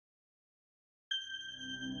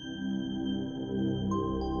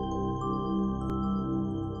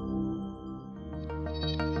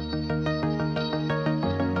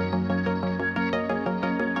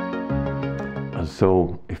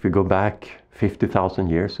So if we go back 50,000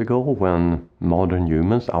 years ago, when modern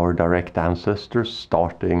humans, our direct ancestors,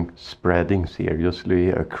 starting spreading seriously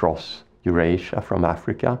across Eurasia from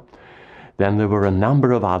Africa, then there were a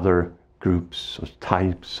number of other groups or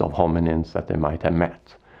types of hominins that they might have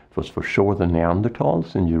met. It was for sure the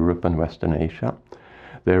Neanderthals in Europe and Western Asia.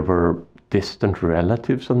 There were distant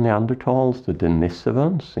relatives of Neanderthals, the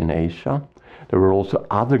Denisovans in Asia. There were also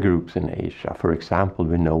other groups in Asia. For example,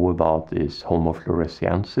 we know about these Homo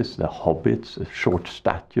floresiensis, the hobbits,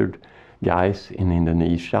 short-statured guys in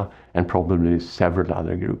Indonesia, and probably several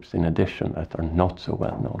other groups in addition that are not so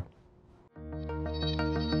well known.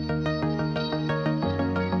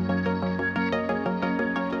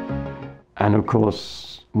 And of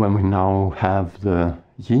course, when we now have the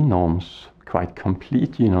genomes, quite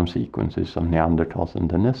complete genome sequences of Neanderthals and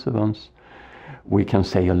Denisovans, we can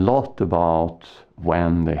say a lot about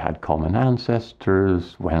when they had common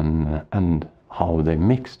ancestors, when and how they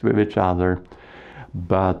mixed with each other.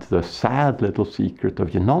 But the sad little secret of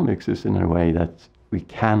genomics is in a way that we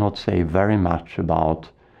cannot say very much about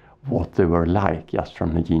what they were like just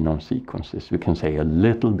from the genome sequences. We can say a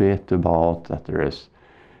little bit about that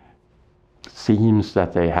seems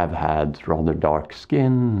that they have had rather dark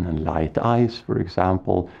skin and light eyes, for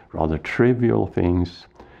example, rather trivial things.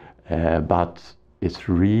 But it's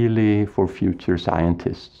really for future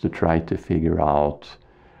scientists to try to figure out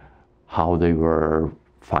how they were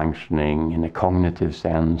functioning in a cognitive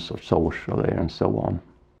sense or socially and so on.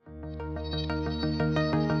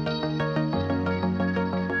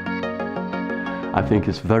 I think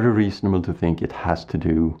it's very reasonable to think it has to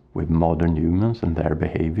do with modern humans and their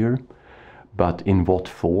behavior, but in what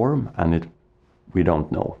form, we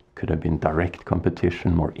don't know. Could have been direct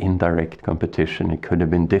competition, more indirect competition. It could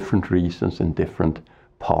have been different reasons in different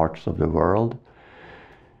parts of the world.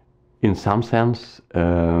 In some sense,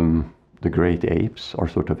 the great apes are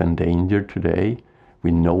sort of endangered today.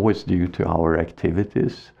 We know it's due to our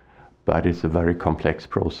activities, but it's a very complex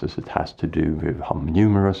process. It has to do with how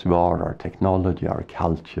numerous we are, our technology, our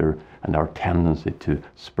culture, and our tendency to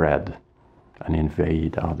spread and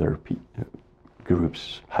invade other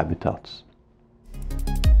groups' habitats.